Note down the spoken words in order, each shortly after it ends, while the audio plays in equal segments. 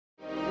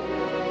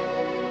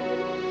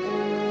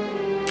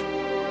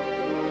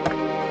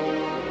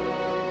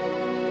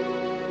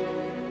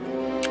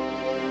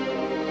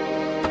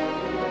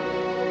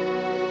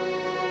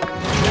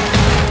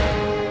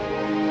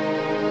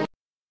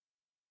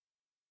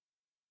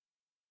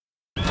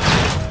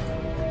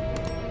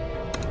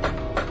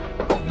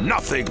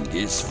nothing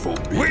is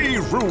forbidden. We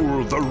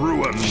rule the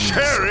ruins.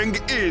 Sharing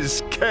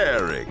is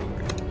caring.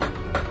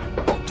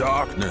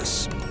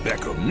 Darkness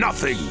beckon,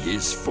 nothing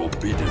is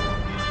forbidden.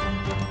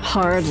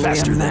 Hardly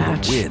Faster a than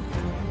match. the wind.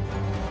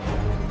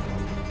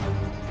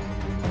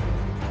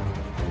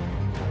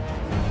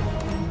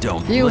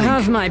 Don't You blink.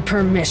 have my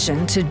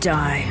permission to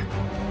die.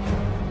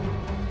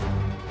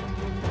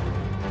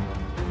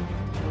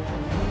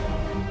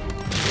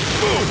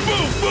 Move,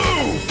 move,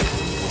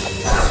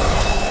 move!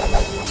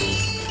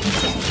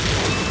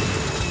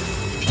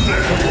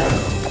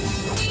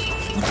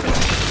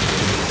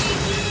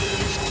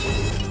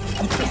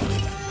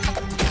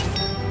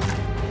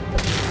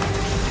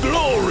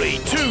 Glory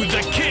to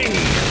the King!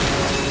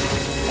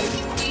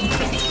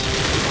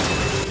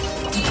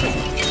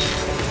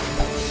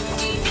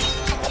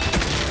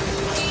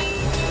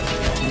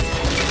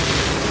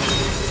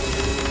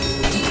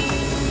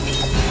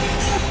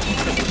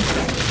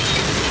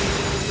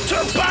 To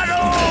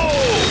battle!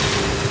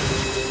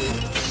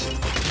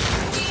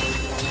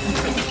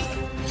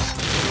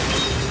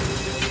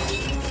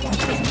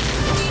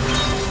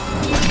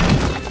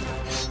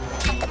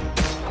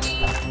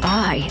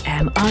 I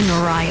am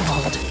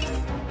unrivaled.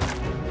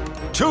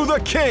 To the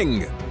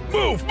King!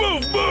 Move,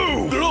 move,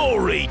 move!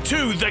 Glory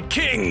to the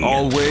King!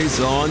 Always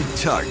on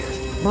target.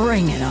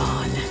 Bring it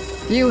on.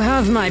 You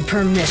have my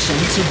permission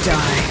to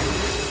die.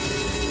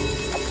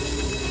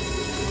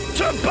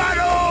 To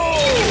battle!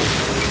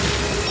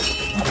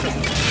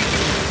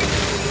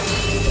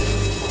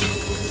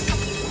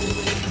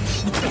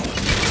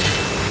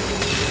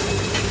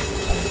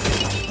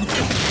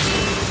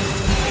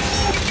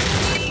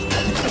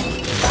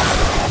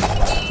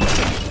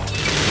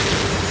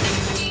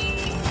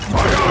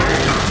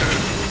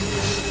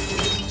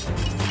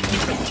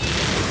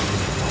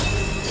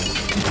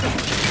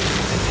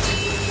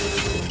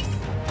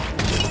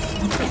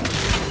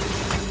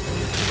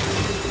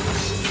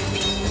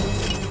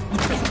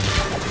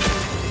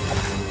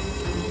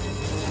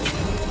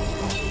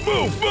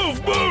 Move,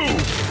 move,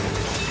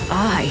 move!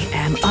 I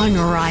am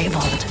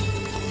unrivaled.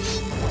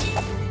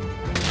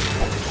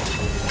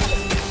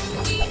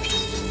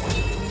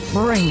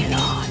 Bring it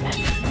on.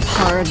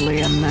 Hardly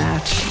a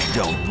match.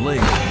 Don't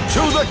blink.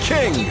 To the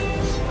King!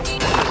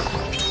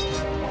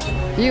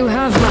 You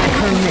have my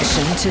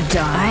permission to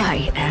die.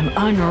 I am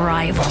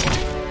unrivaled.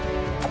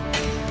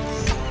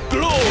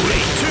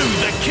 Glory to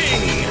the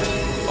King!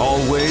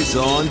 Always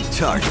on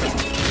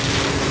target.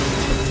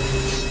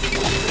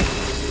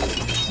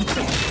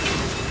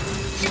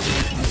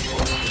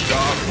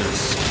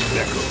 Darkness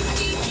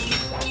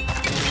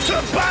beckons. To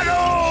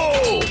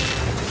battle!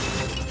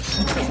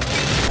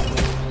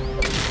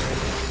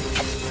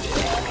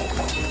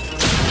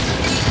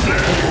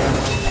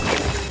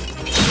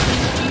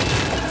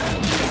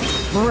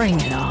 Bring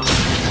it on.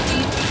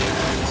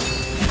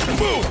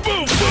 Move,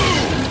 move,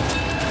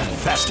 move!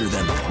 Faster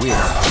than the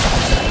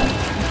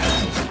wind.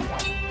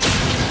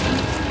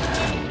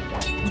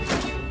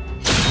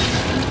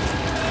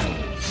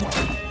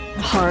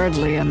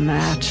 Hardly a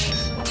match.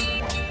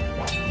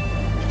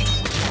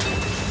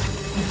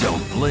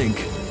 Don't blink.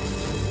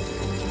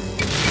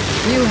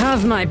 You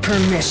have my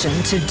permission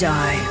to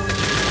die.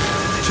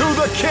 To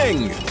the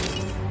King!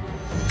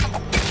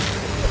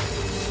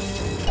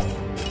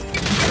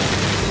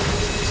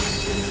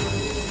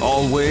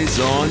 Always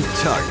on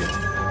target.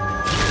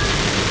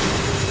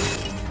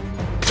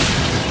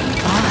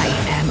 I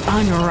am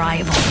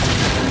unrivaled.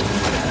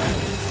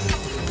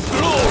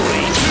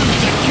 Glory to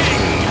the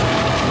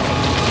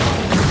King!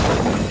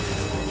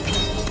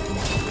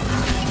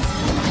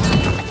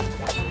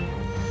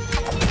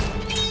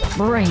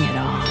 Bring it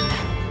on.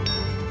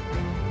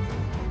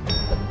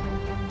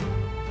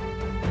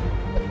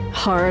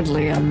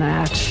 Hardly a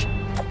match.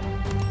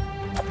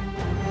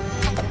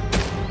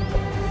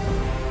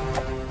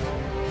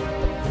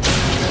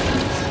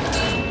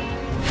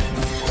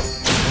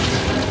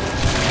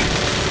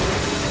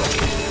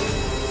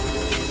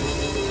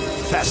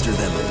 Faster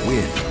than the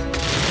wind.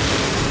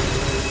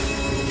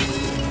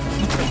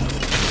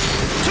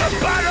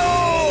 To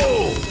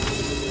battle!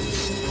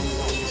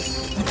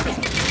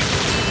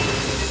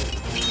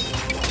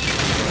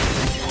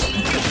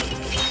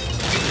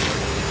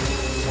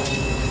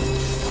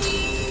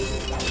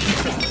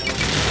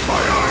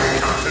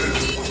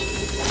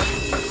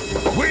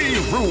 We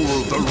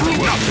rule the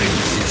ruin. Nothing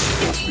is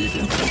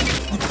forbidden.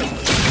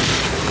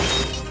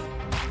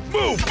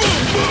 Move,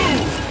 move,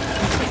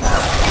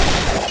 move!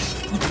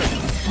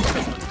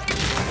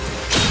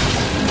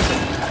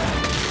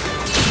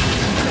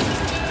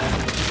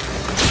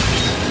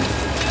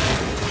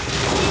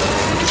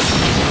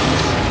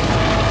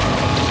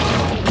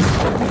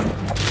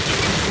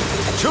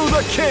 To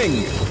the King!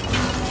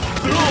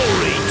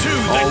 Glory to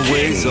the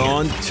Always King!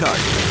 on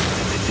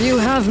target. You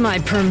have my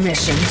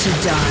permission to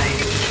die.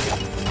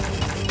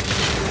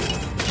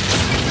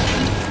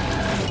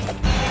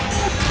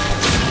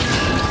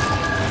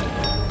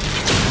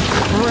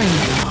 Bring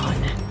it on.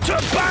 To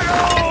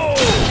battle!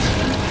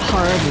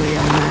 Hardly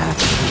a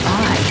match.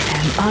 I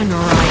am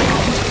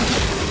unrivaled.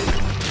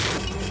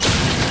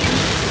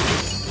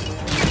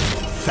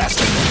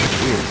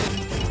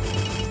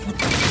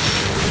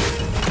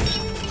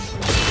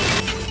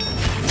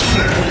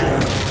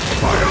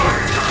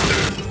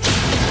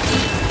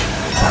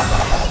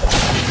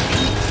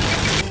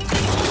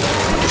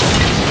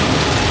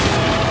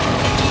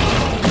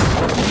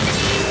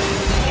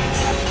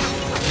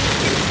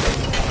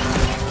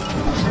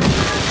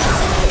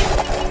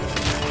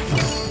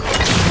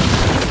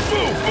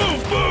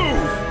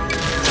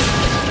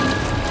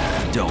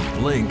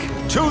 blink.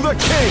 To the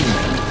king!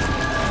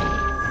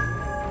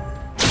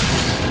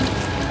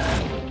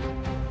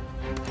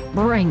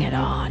 Bring it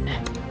on.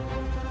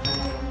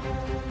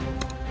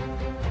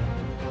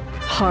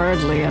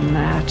 Hardly a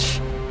match.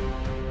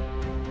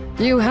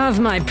 You have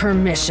my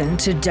permission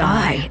to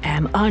die. I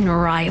am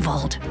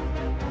unrivaled.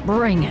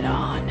 Bring it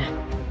on.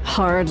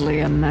 Hardly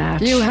a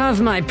match. You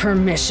have my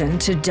permission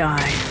to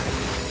die.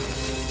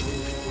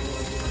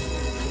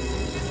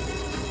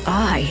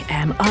 I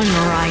am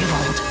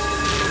unrivaled.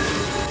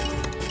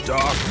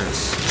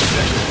 Darkness.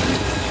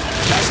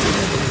 Faster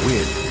than the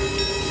wind.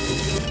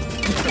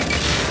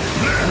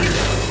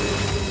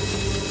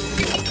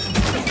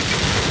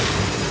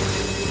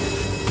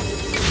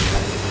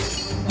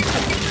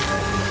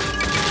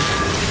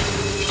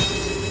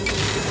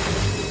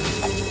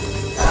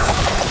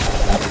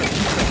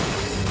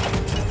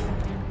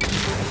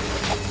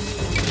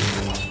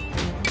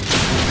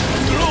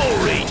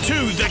 Glory to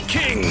the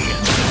king!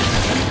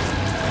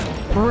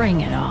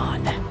 Bring it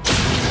on.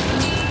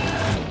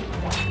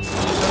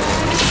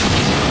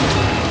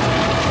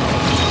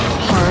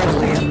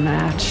 Hardly a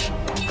match.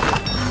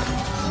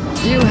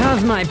 You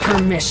have my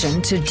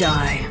permission to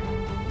die.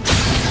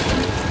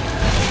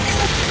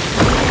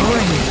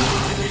 Bring it on.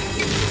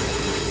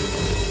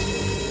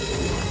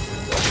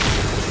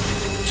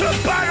 To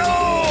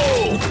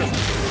battle!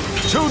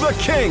 To the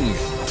king!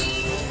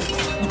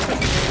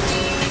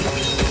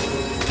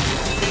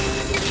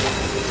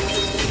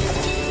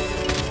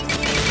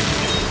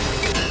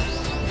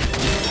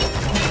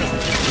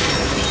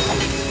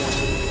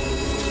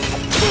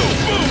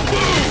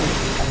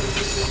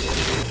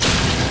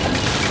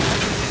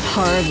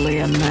 Hardly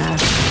a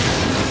match.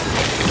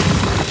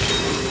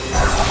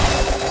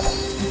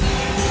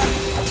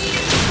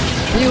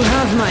 You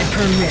have my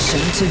permission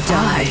to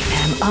die. I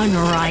am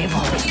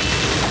unrivaled.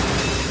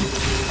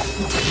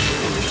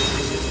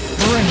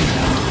 Bring it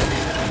on.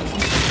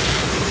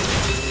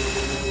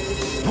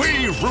 We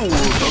rule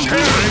the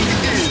caring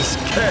is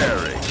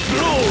caring.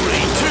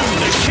 Glory to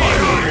the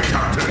king!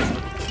 Captain.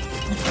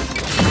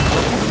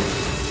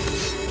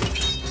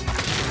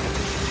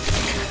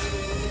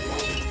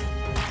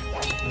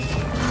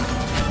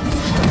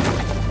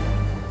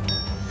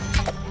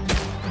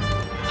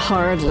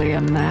 Hardly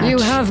a match. You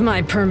have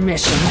my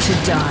permission to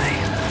die.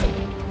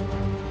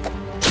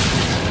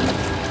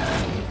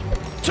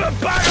 To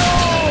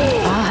battle!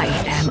 I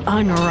am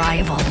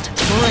unrivaled.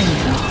 Bring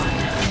it on.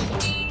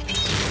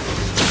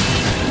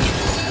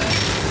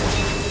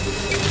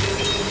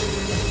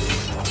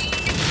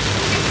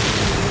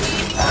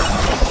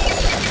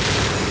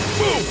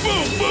 Move,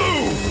 move,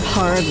 move!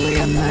 Hardly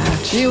a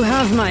match. You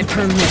have my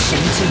permission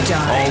to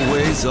die.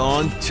 Always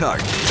on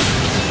target.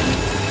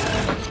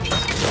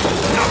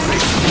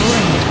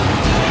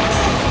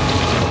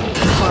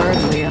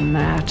 Hardly a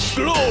match.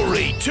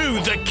 Glory to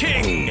the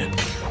king!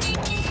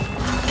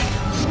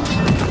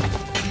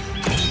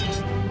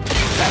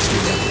 Faster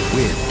than the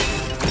wind.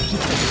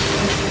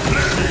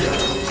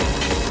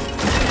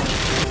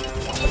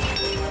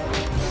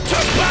 To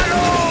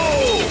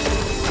battle!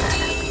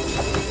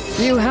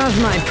 You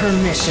have my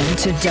permission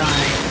to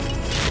die.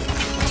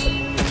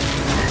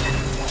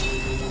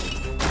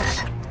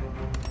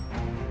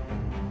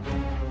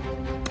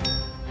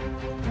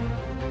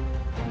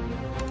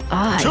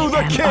 I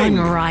am king.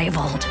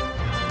 unrivaled.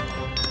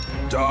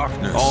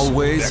 Darkness.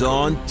 Always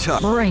on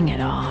top. Bring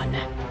it on.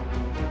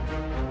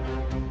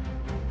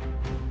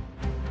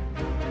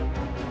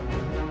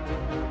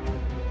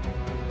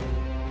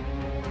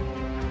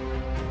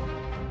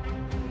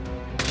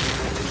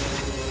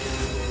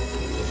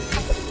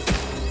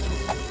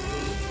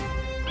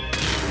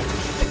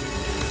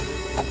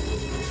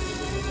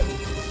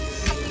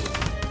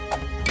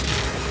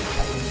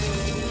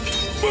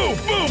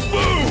 Move, move,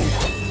 move!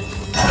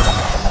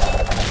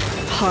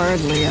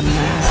 Hardly a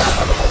match.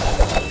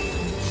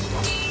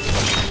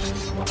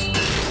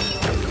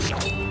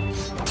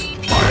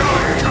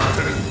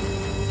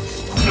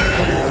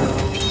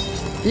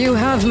 You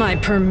have my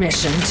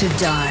permission to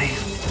die.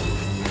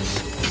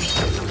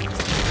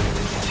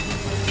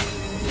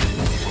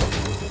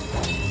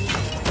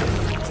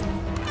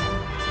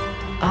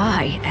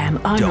 I am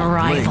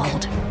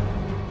unrivaled.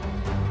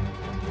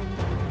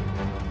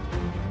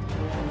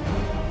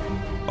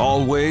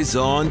 Always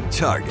on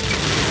target.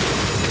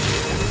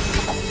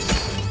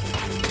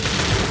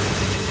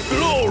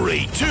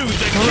 Glory to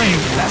the king!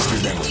 Faster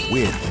than the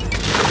wind.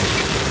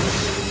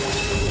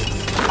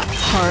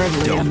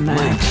 Hardly a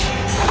match.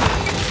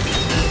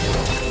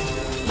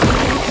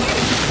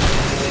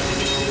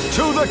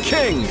 To the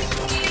king!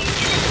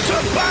 To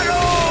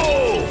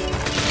battle!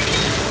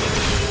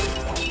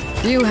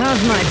 You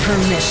have my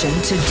permission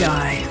to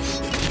die.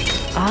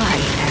 I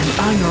am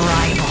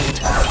unrivaled.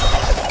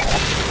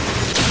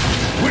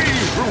 We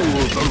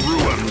rule the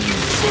ruins.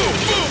 Move,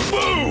 move,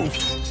 move!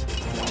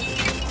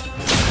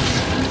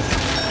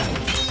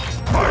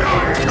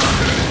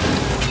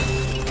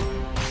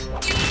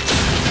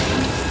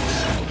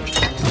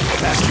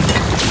 Faster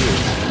than the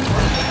wind.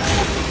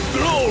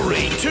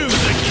 Glory to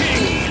the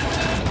king!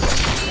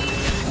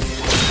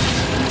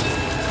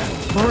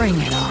 Bring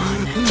it on.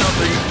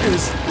 Nothing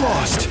is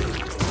lost.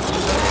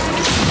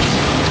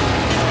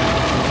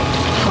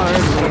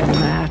 Hardly a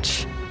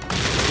match.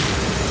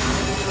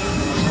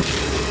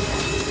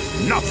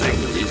 Nothing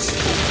is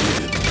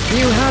forbidden.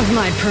 You have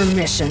my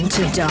permission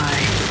to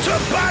die. To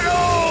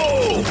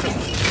battle!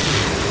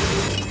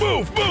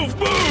 Move, move,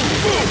 move,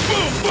 move,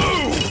 move,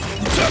 move!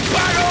 To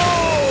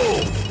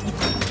battle!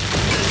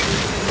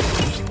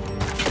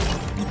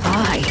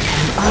 I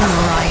am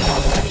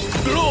unrivaled.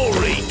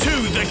 Glory to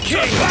the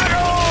king! To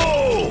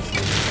battle!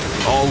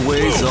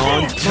 Always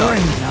on Bring time.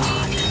 it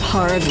on.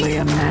 Hardly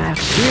a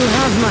match. You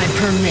have my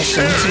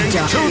permission to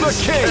die. To the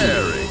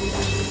king!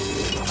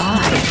 I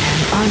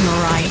am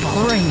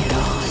unrivaled. Bring it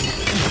on.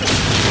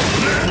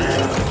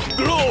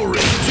 Glory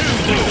to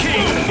the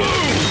king!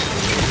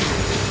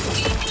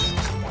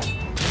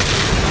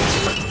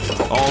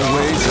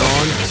 Always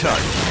on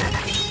touch.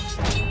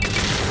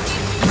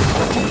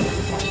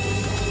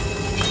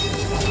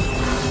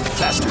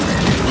 Faster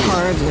than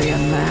Hardly a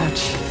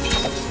match.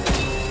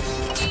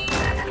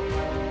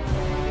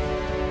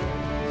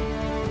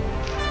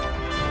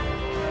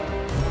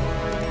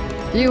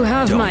 You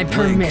have Don't my blink.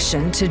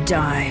 permission to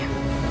die.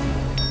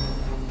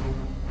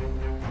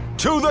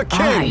 to the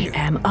I king!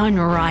 am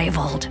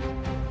unrivaled.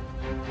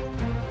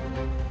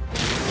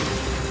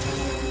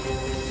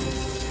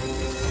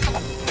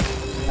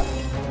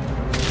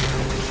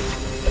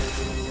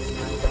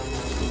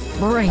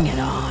 Bring it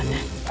on.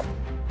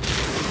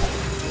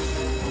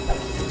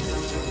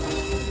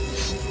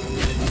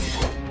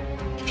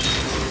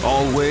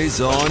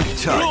 Always on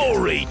touch.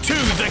 Glory to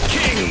the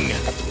king!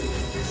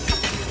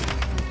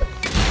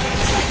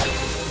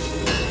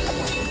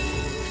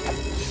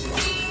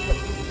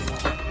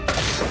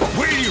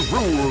 We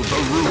rule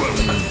the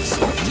ruins!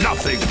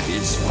 Nothing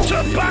is to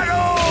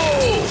battle!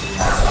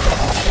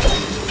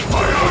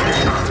 Aye,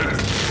 aye, Captain!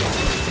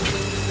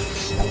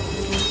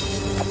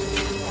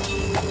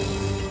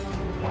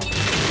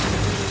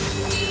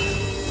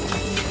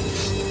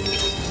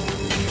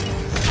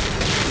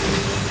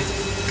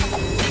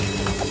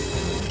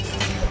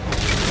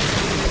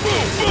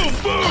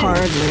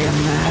 Hardly a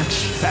match.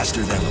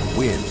 Faster than the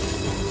wind.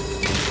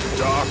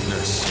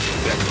 Darkness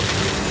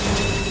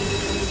beckons.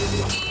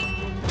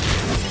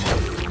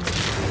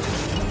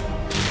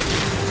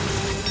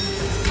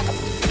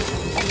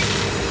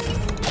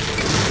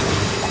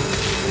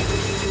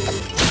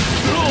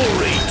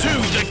 Glory to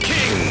the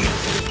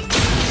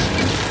king!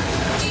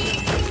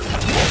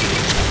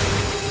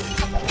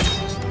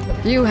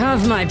 You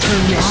have my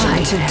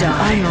permission to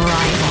die.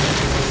 Unrivaled.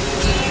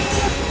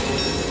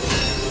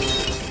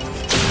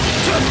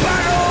 To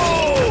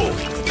battle!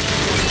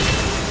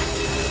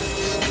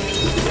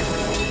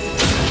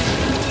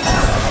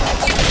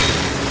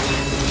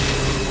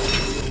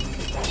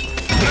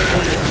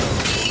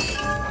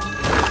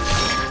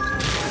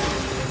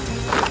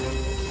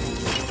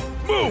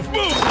 Move,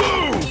 move,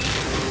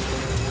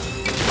 move!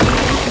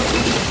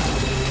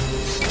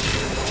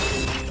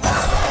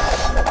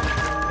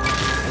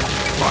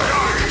 Aye,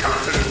 aye,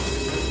 Captain!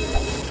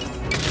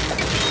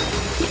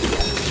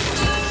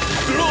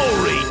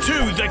 Glory to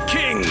the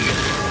king!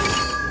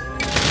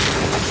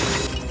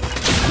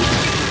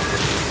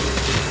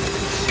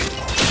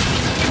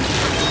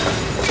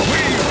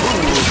 We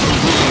rule the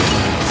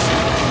ruins!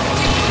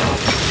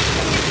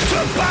 To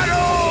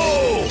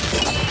battle!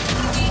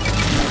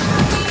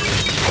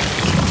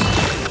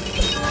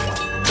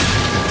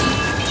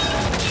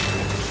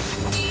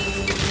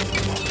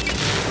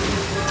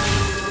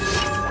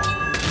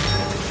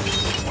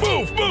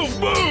 Move, move,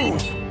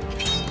 move!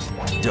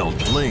 Don't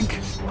blink.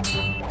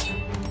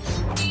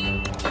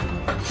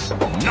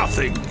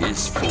 Nothing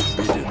is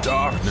forbidden.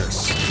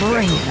 Darkness.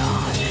 Bring it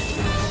on.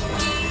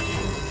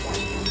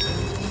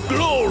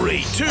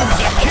 Glory to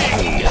the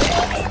king!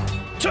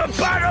 To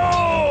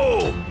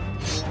battle!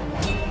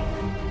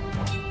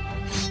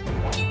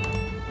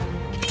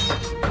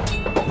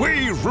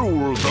 We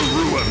rule the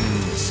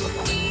ruins!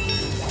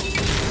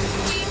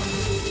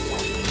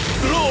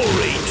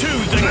 Glory to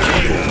the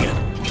king!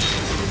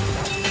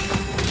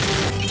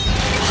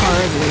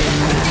 Hardly a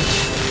match.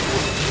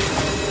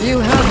 You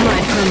have my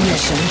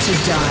permission to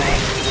die.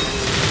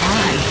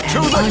 I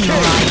am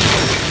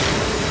unrivaled.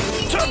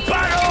 To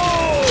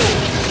battle!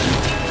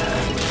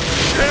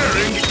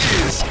 Sharing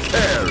is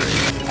caring.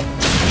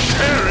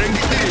 Sharing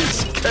is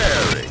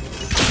caring.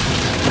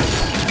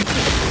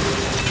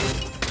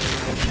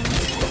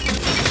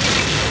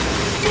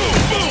 Move,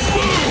 move,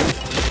 move!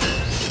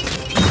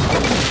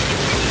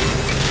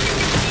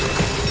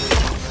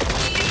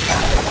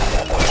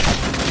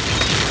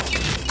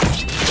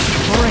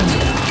 Bring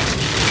it on.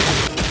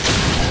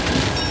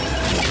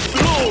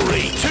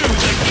 Glory to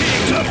the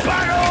king! To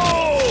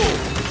battle!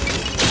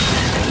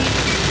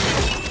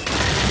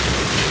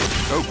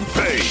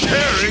 Obey!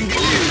 Caring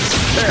is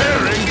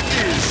caring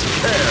is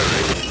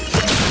caring!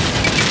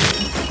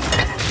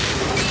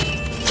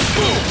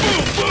 Move,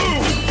 move,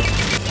 move!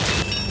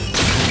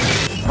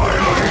 Aye,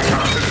 aye,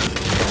 Captain!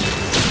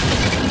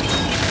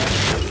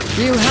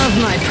 You have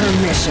my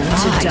permission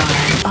to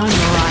die.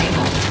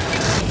 Unrivaled.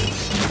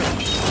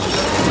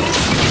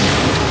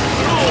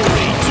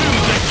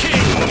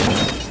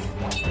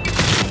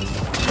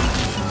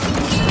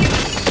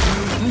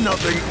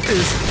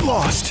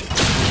 lost.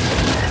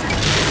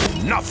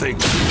 Nothing.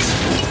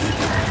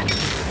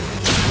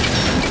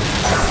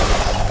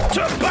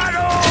 To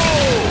battle!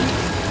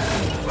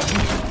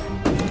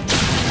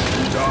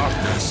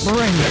 Darkness.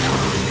 Bring it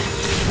on.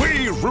 We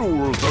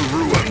rule the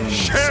ruins.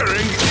 Sharing